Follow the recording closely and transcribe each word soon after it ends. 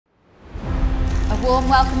A warm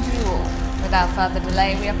welcome to you all. Without further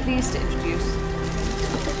delay, we are pleased to introduce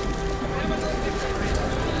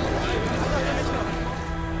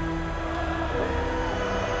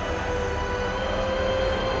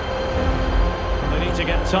to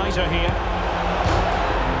get tighter here.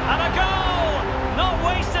 And a goal! Not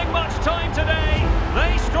wasting much time today.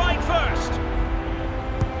 They strike first.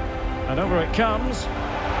 And over it comes.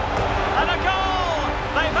 And a goal!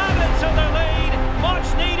 They've added to their lead. Much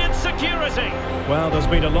needed security. Well, there's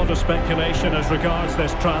been a lot of speculation as regards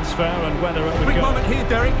this transfer and whether it would Quick go. moment here,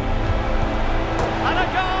 Derek. And a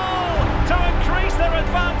goal! To increase their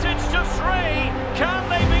advantage to 3. Can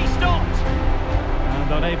they be stopped?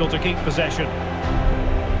 And unable to keep possession.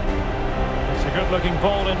 Good-looking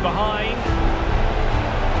ball in behind.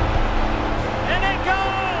 In it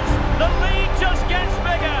goes! The lead just gets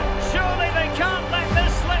bigger. Surely they can't let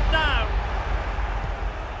this slip now.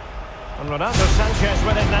 And Renato Sanchez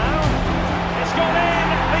with it now. It's gone in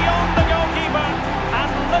beyond the goalkeeper.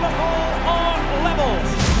 And Liverpool on levels.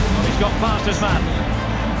 Well, he's got past his man.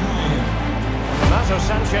 Renato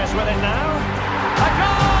Sanchez with it now. A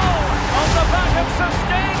goal! On the back of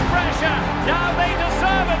sustained pressure. Now they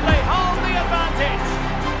deservedly hold the advantage.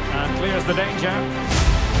 And clears the danger.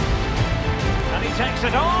 And he takes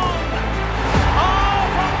it on. Oh,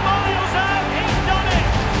 from miles out, he's done it.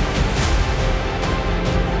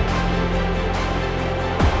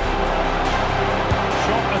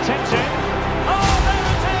 Shot attempted. Oh, there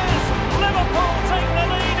it is. Liverpool take the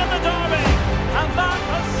lead in the derby. And that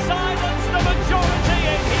has silenced the majority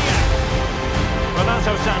in here.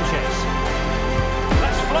 Renato Sanchez.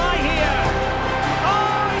 Let's fly here.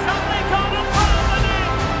 Oh, he's only gone in front of the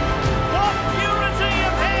net. What purity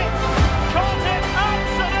of hit. Caught it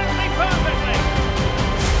absolutely perfectly.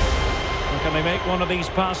 Well, can they make one of these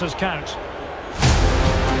passes count?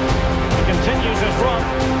 He continues his run.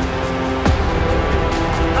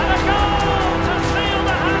 And a goal to seal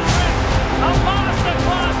the hat-trick. A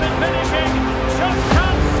masterclass in finishing. Just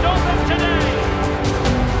can't stop him today.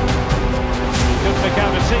 Good pick out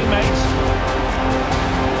of teammates.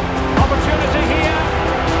 Opportunity here.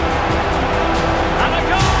 And a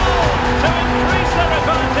goal to increase their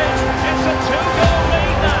advantage. It's a 2-goal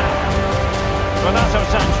lead now. Renato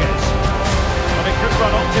Sanchez. But he could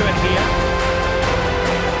run onto it here.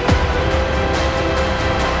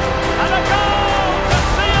 And a goal to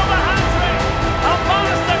seal the hat-trick. A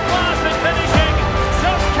masterclass in finishing.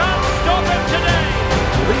 Just can't stop him today.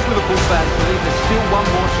 Well, these Liverpool fans believe there's still one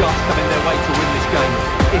more chance coming their way to win this game.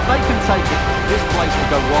 If they can take it, this place will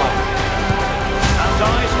go wild. And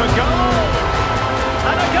eyes for goal.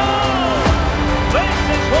 And a goal. This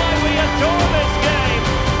is why we adore this game.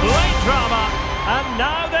 Late drama. And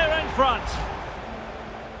now they're in front.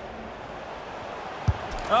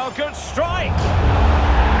 Oh, good strike.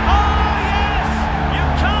 Oh, yes. You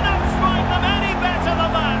cannot strike them any better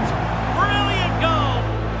than that. Brilliant goal.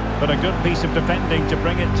 But a good piece of defending to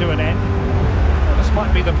bring it to an end. This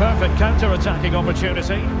might be the perfect counter-attacking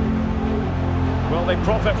opportunity. Will they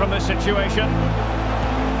profit from this situation?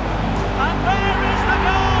 And there is the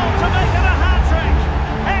goal to make it a hat-trick.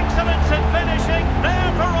 Excellence in finishing,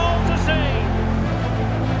 there for all to see.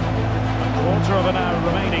 A quarter of an hour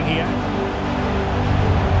remaining here.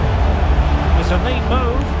 It's a neat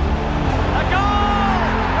move. A goal!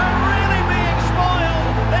 They're really being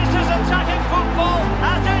spoiled. This is attacking football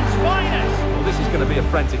at its finest. Well, this is going to be a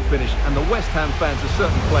frantic finish, and the West Ham fans are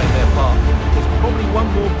certainly playing their part. There's probably one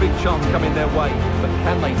more big chance coming their way, but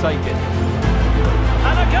can they take it?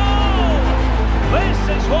 And a goal! This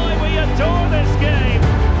is why we adore this game.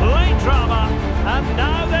 Late drama, and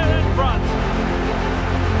now they're in front.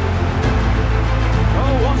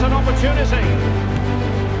 Oh, what an opportunity.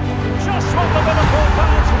 Just what the Liverpool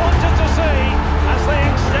fans wanted to see as they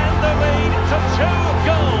extend the lead to 2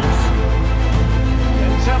 goals.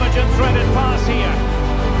 Intelligent threaded pass here.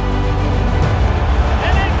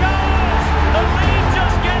 In it goes! The lead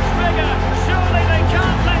just gets bigger. Surely they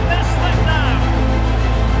can't let this slip now.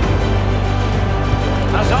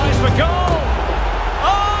 Has eyes for goal.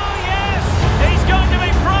 Oh, yes! He's going to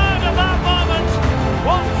be proud of that moment.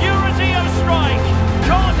 What purity of strike.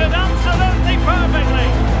 Caught it absolutely perfectly.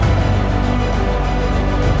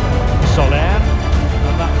 Soler.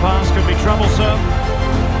 And that pass could be troublesome.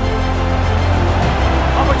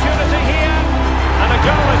 Opportunity here. And a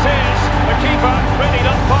goal it is. The keeper really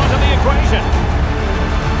not part of the equation.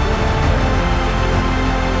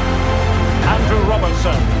 Andrew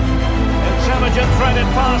Robertson. Intelligent threaded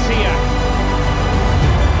pass here.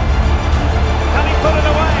 Can he put it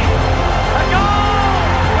away? A goal!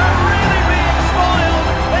 We're really being spoiled.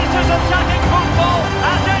 This is attacking football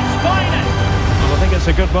at its finest. Well, I think think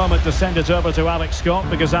it's a good moment to send it over to Alex Scott,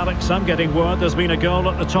 because Alex, I'm getting word there's been a goal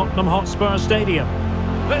at the Tottenham Hotspur Stadium.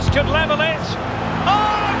 This could level it.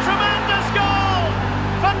 Oh, tremendous goal!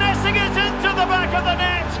 Finessing it into the back of the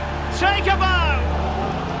net. Take a bow.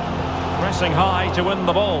 Pressing high to win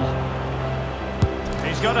the ball.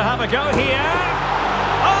 He's got to have a go here.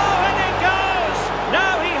 Oh, and it goes!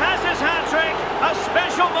 Now he has his hat-trick. A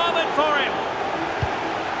special moment for him.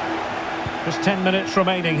 Just 10 minutes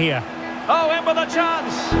remaining here. Oh, in with a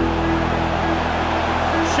chance.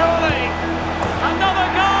 Surely. Another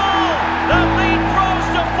goal. The lead grows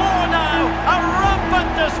to 4 now. A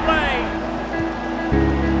rampant display.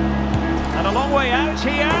 And a long way out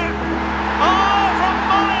here. Oh, from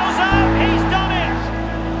miles out. He's done it.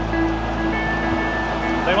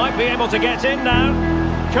 They might be able to get in now.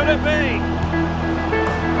 Could it be?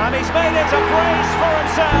 And he's made it a brace for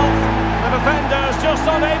himself. The defender's just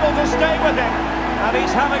unable to stay with him. And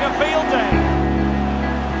he's having a field day.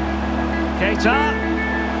 Keita.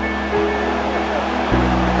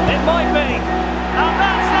 It might be. And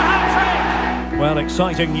that's the hat-trick. Well,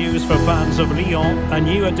 exciting news for fans of Lyon. A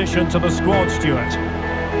new addition to the squad, Stuart.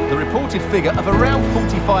 The reported figure of around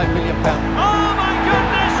 £45 million. Oh my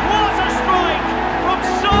goodness, what a strike! From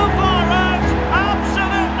so far out,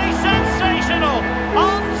 absolutely sensational,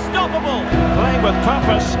 unstoppable. Playing with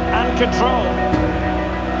purpose and control.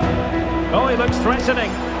 Oh, he looks threatening.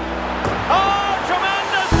 Oh,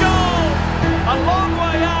 tremendous goal! A long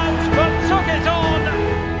way out, but took it on.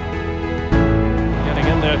 Getting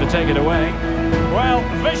in there to take it away. Well,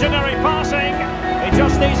 visionary passing. He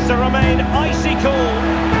just needs to remain icy cool.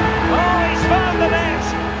 Oh, he's found the net,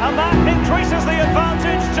 and that increases the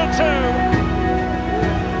advantage to 2.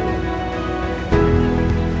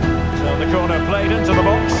 So the corner played into the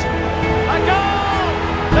box. A goal!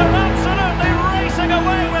 They're absolutely racing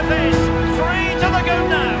away with this. 3 to the good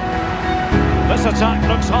now. This attack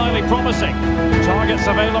looks highly promising. Targets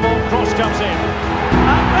available, cross comes in.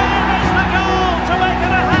 And there is the goal to make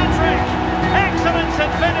it a hat-trick. Excellence in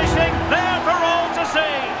finishing, there for all to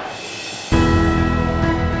see.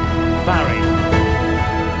 Barry.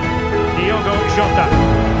 Diogo Jota.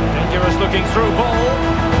 Dangerous looking through ball.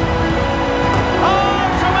 Oh,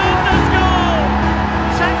 tremendous goal!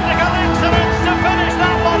 Technical excellence to finish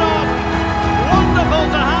that one off. Wonderful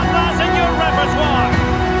to have that in your repertoire.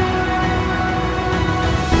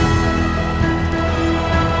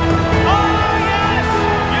 Oh, yes!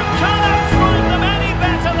 You cannot strike them any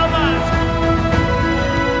better than that.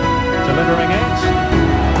 Delivering it.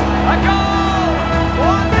 A goal!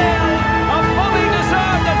 1-0. A fully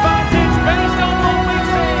deserved advantage based on what we've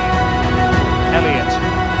seen. Elliott.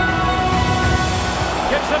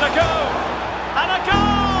 Gives it a go. And a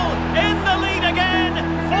goal! In the lead again.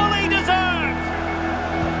 Fully deserved.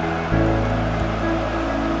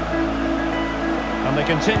 And they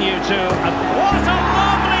continue to... What a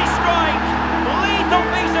lovely strike! Lethal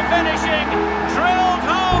piece of finishing. Drilled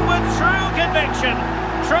home with true conviction.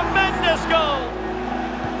 Tremendous goal.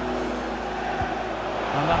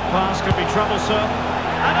 And that pass could be troublesome.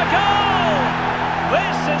 And a goal!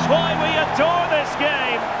 This is why we adore this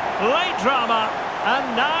game. Late drama,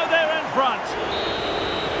 and now they're in front.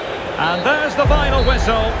 And there's the final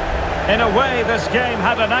whistle. In a way, this game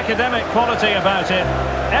had an academic quality about it.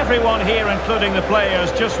 Everyone here, including the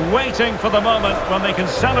players, just waiting for the moment when they can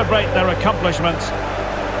celebrate their accomplishments.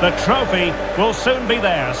 The trophy will soon be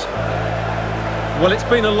theirs. Well, it's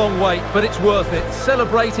been a long wait, but it's worth it.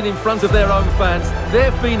 Celebrating in front of their own fans.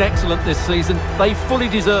 They've been excellent this season. They fully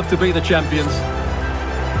deserve to be the champions.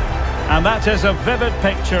 And that is a vivid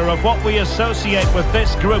picture of what we associate with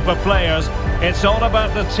this group of players. It's all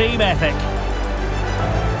about the team ethic.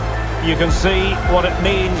 You can see what it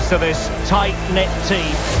means to this tight-knit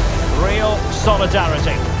team. Real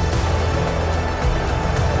solidarity.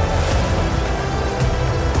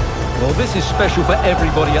 Well, this is special for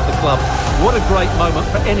everybody at the club. What a great moment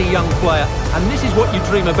for any young player. And this is what you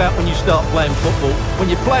dream about when you start playing football. When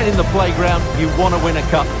you're playing in the playground, you want to win a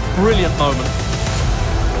cup. Brilliant moment.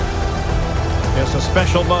 It's a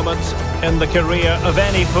special moment in the career of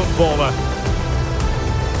any footballer.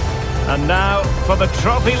 And now for the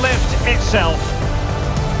trophy lift itself.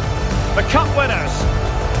 The cup winners.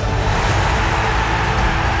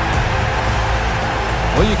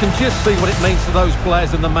 Well, you can just see what it means to those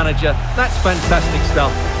players and the manager. That's fantastic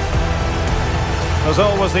stuff. There's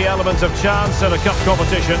always the element of chance in a cup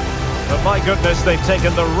competition. But my goodness, they've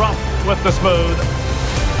taken the rough with the smooth.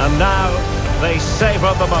 And now they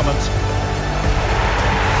savour the moment.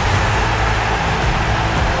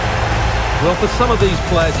 Well, for some of these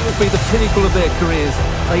players, it will be the pinnacle of their careers.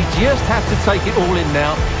 They just have to take it all in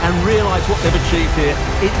now and realise what they've achieved here.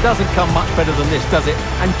 It doesn't come much better than this, does it?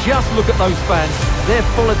 And just look at those fans. They're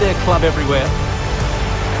full of their club everywhere.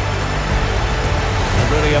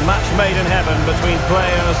 Really a match made in heaven between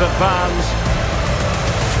players and fans.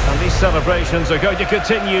 And these celebrations are going to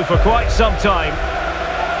continue for quite some time.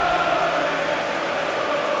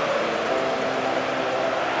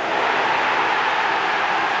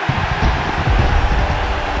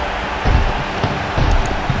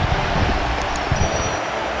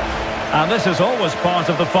 And this is always part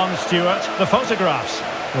of the fun, Stuart, the photographs.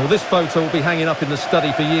 Well, this photo will be hanging up in the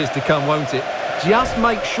study for years to come, won't it? Just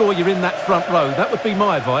make sure you're in that front row. That would be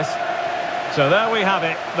my advice. So there we have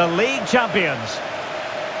it, the league champions.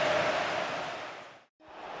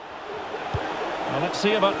 Well, let's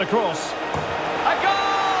see about the cross. A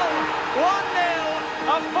goal! 1-0.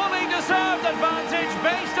 A fully deserved advantage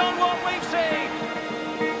based on what we've seen.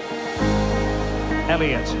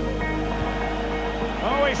 Elliott.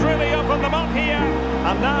 Oh, he's really opened them up here.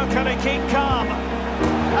 And now can he keep calm?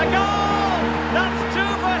 A goal! That's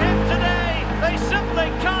two for him today. They simply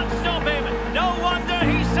can't stop him. No wonder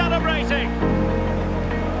he's celebrating.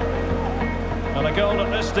 Well, a goal at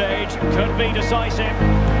this stage could be decisive.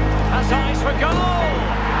 Has eyes for goal.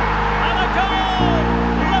 And a goal!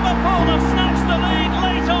 Liverpool have snatched the lead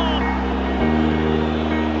late on.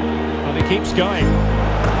 Well, he keeps going.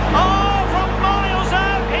 Oh, from miles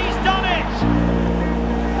out, he's done it.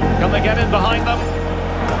 Can they get in behind them?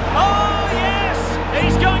 Oh, yes!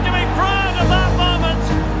 He's going to be proud of that moment.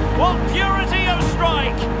 What purity of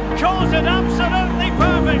strike. Caught it absolutely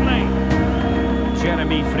perfectly.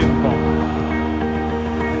 Jeremy Frimpong.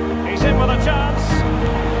 He's in with a chance.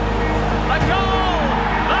 A goal!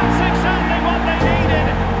 That's exactly what they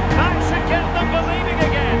needed. That should get them believing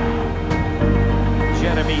again.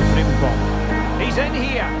 Jeremy Frimpong. He's in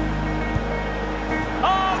here.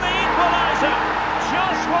 Oh, the equaliser.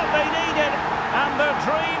 Just what they needed. And their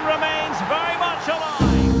dream remains very much alive.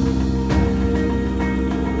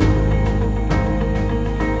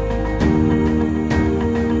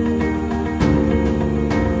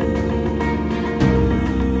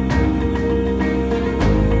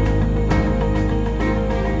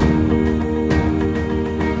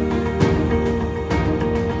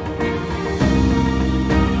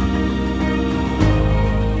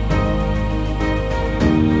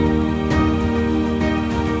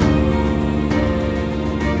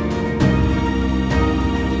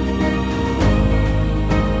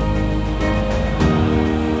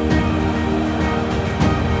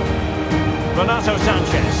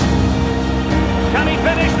 Sanchez. Can he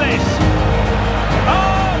finish this?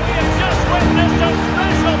 Oh, we have just witnessed a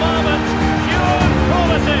special moment. Pure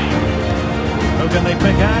quality. Who can they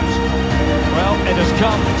pick out? Well, it has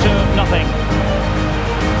come to nothing.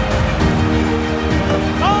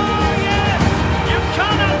 Oh, yes! You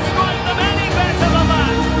cannot strike them any better than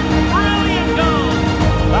that. Brilliant goal.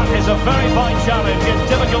 That is a very fine challenge in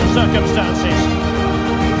difficult circumstances.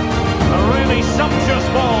 A really sumptuous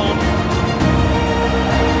ball.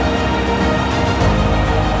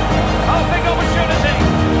 Oh, big opportunity.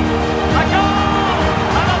 A goal!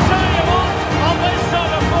 And I'll tell you what, on this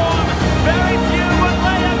sort of form, very few would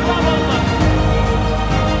lay a glove on them.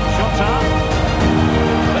 Shot up.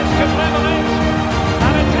 This could level it.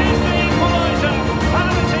 And it is the equaliser.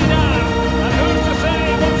 Parity now. And who's to say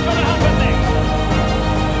what's going to happen next?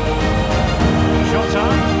 Shot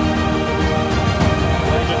up.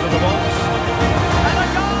 Played into the box. And a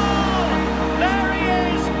goal! There he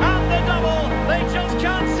is, and the double. They just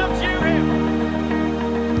can't subdue him.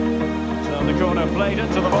 So the corner played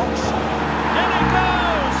into the box. In it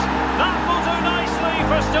goes! That will do nicely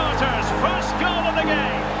for starters. First goal of the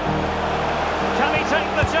game. Can he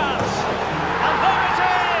take the chance? And there it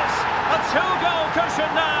is! A two-goal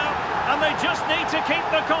cushion now, and they just need to keep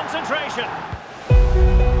the concentration.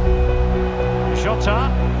 Shot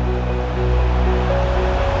up.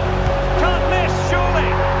 Can't miss, surely.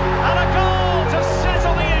 And a goal to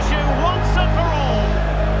settle the issue once and for all.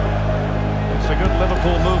 It's a good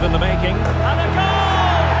Liverpool move in the making. And a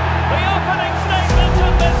goal! The opening statement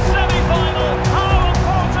of this semi-final. How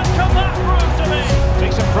important can that prove to be?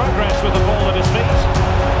 Takes some progress with the ball at his feet.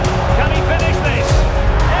 Can he finish this?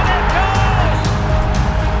 In it goes!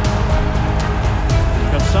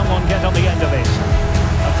 Can someone get on the end of this?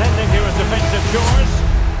 Attending to his defensive chores.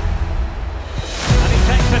 And he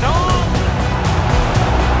takes it on.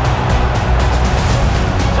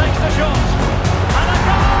 Takes the shot. And a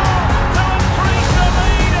goal to increase the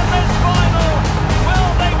lead in this final. Will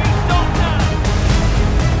they be stopped now?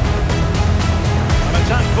 An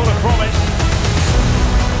attack full of promise.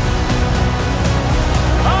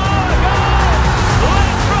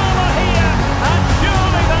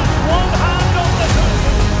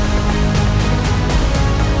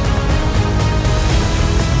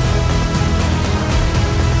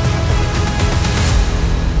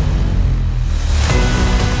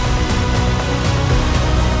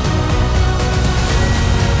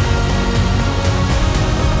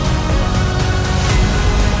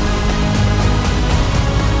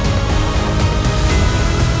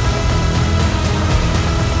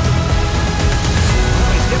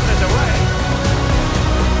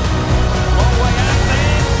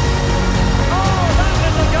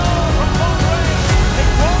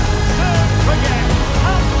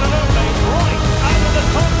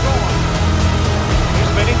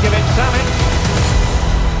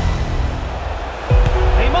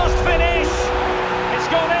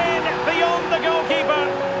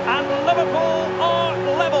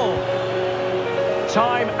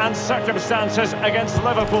 time and circumstances against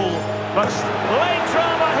Liverpool. But late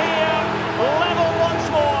drama here, level once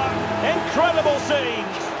more, incredible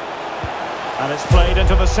scenes. And it's played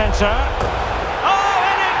into the centre. Oh,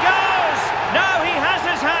 in it goes! Now he has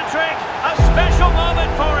his hat-trick, a special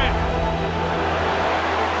moment for him.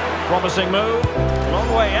 Promising move, long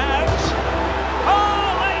way out.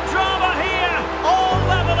 Oh, late drama here, all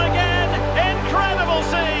level again, incredible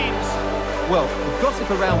scenes. Well, the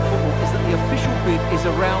gossip around football is that the official bid is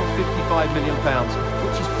around £55 million,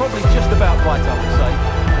 which is probably just about right, I would say.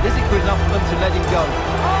 But is it good enough for them to let him go?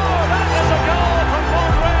 Oh, that is a goal from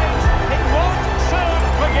long range. He won't soon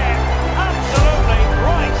forget. Absolutely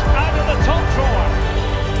right out of the top drawer.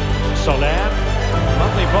 Soler,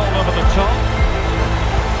 lovely ball over the top.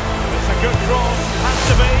 It's a good cross, has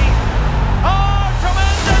to be. Oh,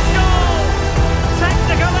 tremendous goal!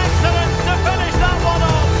 Technical excellence to finish that one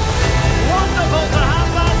off. Wonderful to have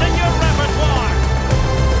that in your repertoire.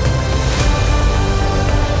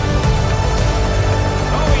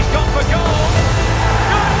 Oh, he's gone for goal.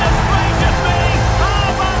 Goodness gracious me!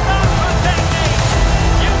 How about that for technique?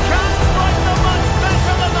 You can't strike them much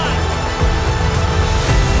better than that.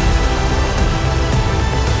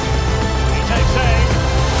 He takes aim.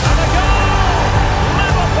 And a goal!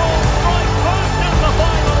 Liverpool strike first in the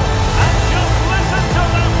final. And just listen to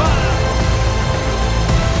that man.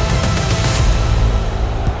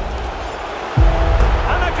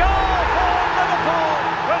 And a goal for Liverpool,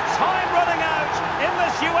 with time running out in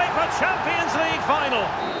this UEFA Champions League final.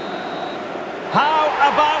 How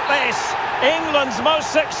about this? England's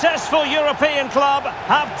most successful European club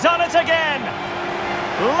have done it again.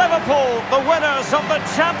 Liverpool, the winners of the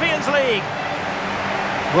Champions League.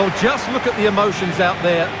 Well, just look at the emotions out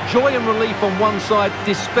there. Joy and relief on one side,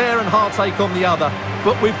 despair and heartache on the other.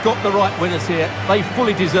 But we've got the right winners here. They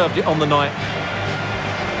fully deserved it on the night.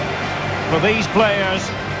 For these players,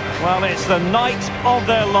 well, it's the night of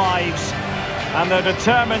their lives, and they're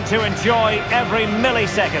determined to enjoy every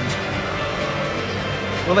millisecond.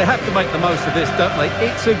 Well, they have to make the most of this, don't they?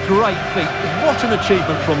 It's a great feat. What an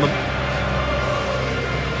achievement from them.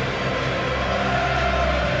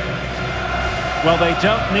 Well, they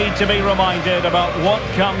don't need to be reminded about what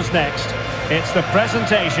comes next. It's the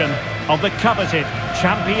presentation of the coveted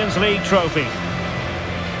Champions League trophy.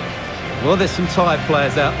 Well, there's some tired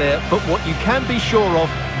players out there, but what you can be sure of,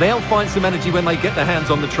 they'll find some energy when they get their hands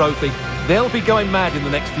on the trophy. They'll be going mad in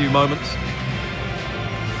the next few moments.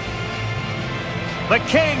 The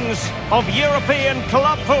kings of European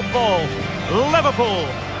club football, Liverpool.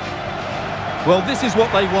 Well, this is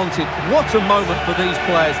what they wanted. What a moment for these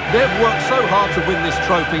players. They've worked so hard to win this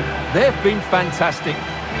trophy. They've been fantastic.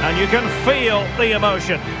 And you can feel the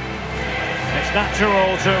emotion. It's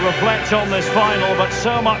natural to reflect on this final, but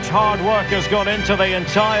so much hard work has gone into the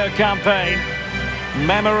entire campaign.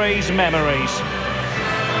 Memories, memories.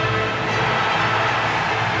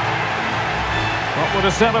 What would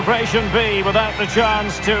a celebration be without the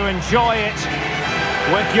chance to enjoy it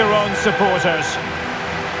with your own supporters?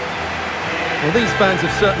 Well, these fans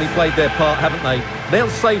have certainly played their part, haven't they?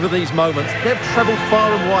 They'll savour these moments. They've travelled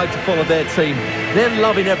far and wide to follow their team. They're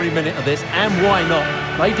loving every minute of this, and why not?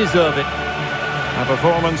 They deserve it. A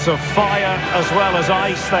performance of fire as well as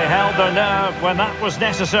ice. They held their nerve when that was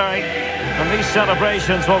necessary. And these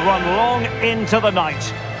celebrations will run long into the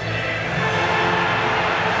night.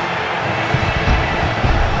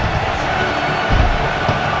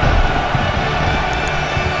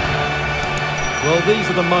 Well, these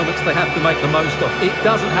are the moments they have to make the most of. It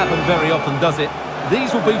doesn't happen very often, does it?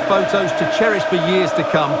 These will be photos to cherish for years to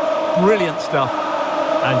come. Brilliant stuff.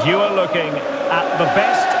 And you are looking at the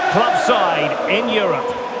best club side in Europe.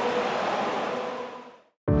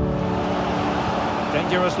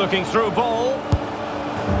 Dangerous looking through ball.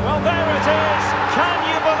 Well, there it is. Can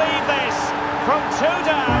you believe this? From 2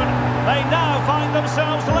 down, they now find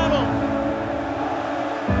themselves level.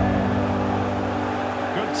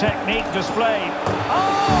 Good technique displayed.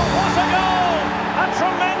 Oh, what a goal! A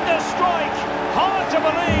tremendous strike. Hard to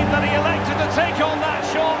believe that he elected to take on that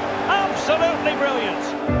shot. Absolutely brilliant.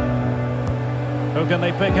 Who can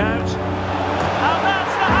they pick out? And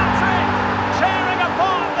that's the hat-trick! Tearing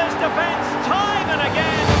apart this defence time and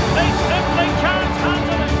again. They simply can't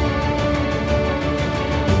handle it.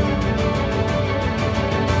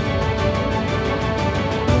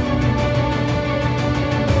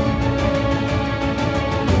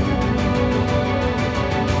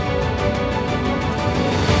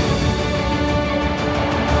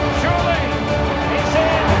 Surely, he's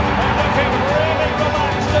in. They're looking really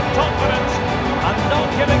relaxed and confident. And not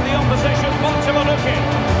giving the opposition much of a look in.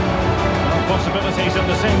 Possibilities in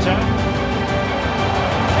the centre.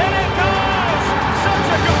 In it goes!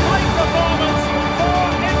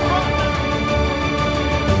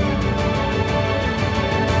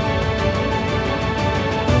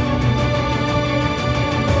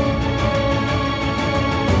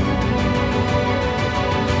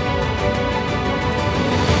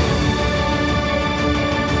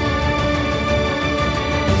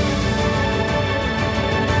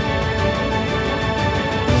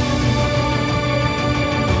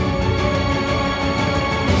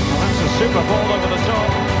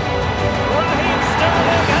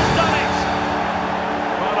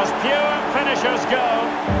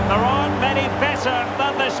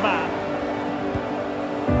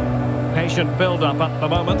 patient build-up at the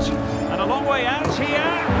moment. And a long way out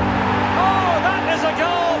here. Oh, that is a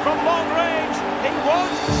goal from long range. He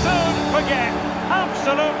won't soon forget.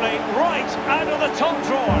 Absolutely right out of the top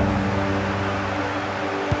drawer.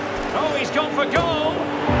 Oh, he's gone for goal.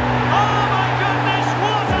 Oh, my goodness,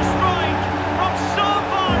 what a strike. From so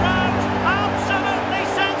far out. Absolutely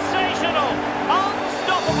sensational.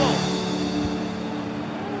 Unstoppable.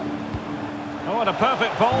 Oh, and a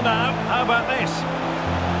perfect ball now. How about this?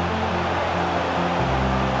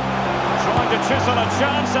 Trying to chisel a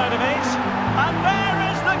chance out of it. And there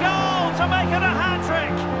is the goal to make it a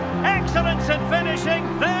hat-trick. Excellence in finishing,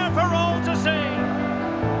 there for all to see.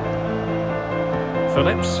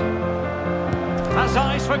 Phillips. Has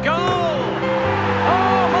eyes for goal.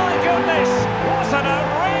 Oh, my goodness. What an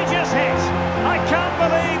outrageous hit. I can't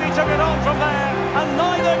believe he took it on from there. And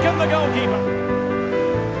neither can the goalkeeper.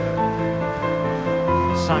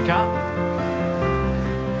 Saka.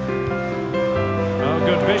 Oh,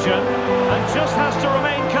 good vision. And just has to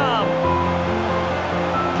remain calm.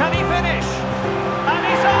 Can he finish? And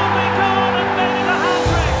he's only gone and made it a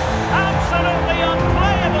hat-trick. Absolutely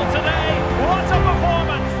unplayable today. What a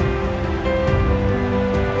performance.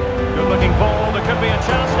 Good looking ball. There could be a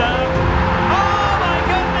chance now. Oh my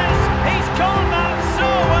goodness. He's caught that so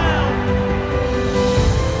well.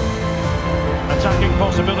 Attacking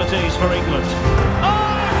possibilities for England.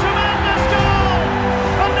 Oh, tremendous goal.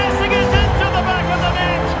 Finessing it into the back of the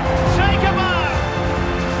net. Take a bow.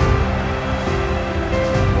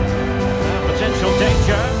 Potential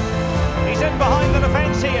danger. He's in behind the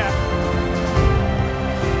defence here.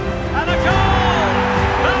 And a goal!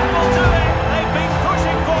 That will do it. They've been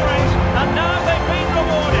pushing for it, and now they've been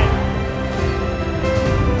rewarded.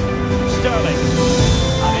 Sterling.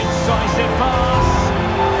 An incisive pass.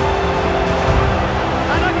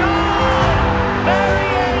 And a goal! There he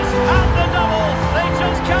is, at the double. They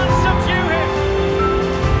just can't subdue him.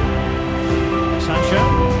 Sancho.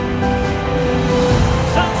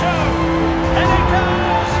 Sancho! And it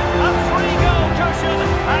goes! A 3-goal cushion,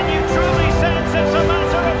 and you truly sense it's a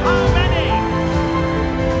matter of how many.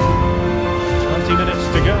 20 minutes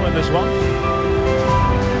to go in this one.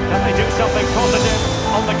 Can they do something positive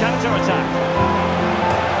on the counter-attack?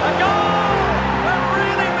 A goal! They're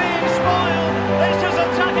really being spoiled. This is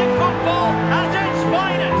attacking football at its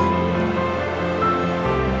finest.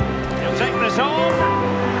 He'll take this on.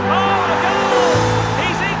 Oh, a goal!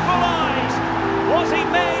 He's equalised. Was he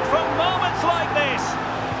made from moments like this?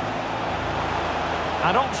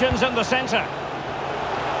 And options in the centre.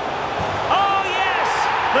 Oh, yes!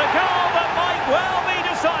 The goal that might well be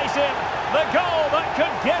decisive. The goal that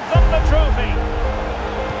could give them the trophy.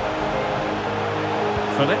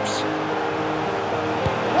 Phillips.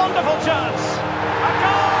 Wonderful chance. A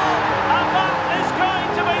goal! And that is going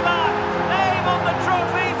to be that.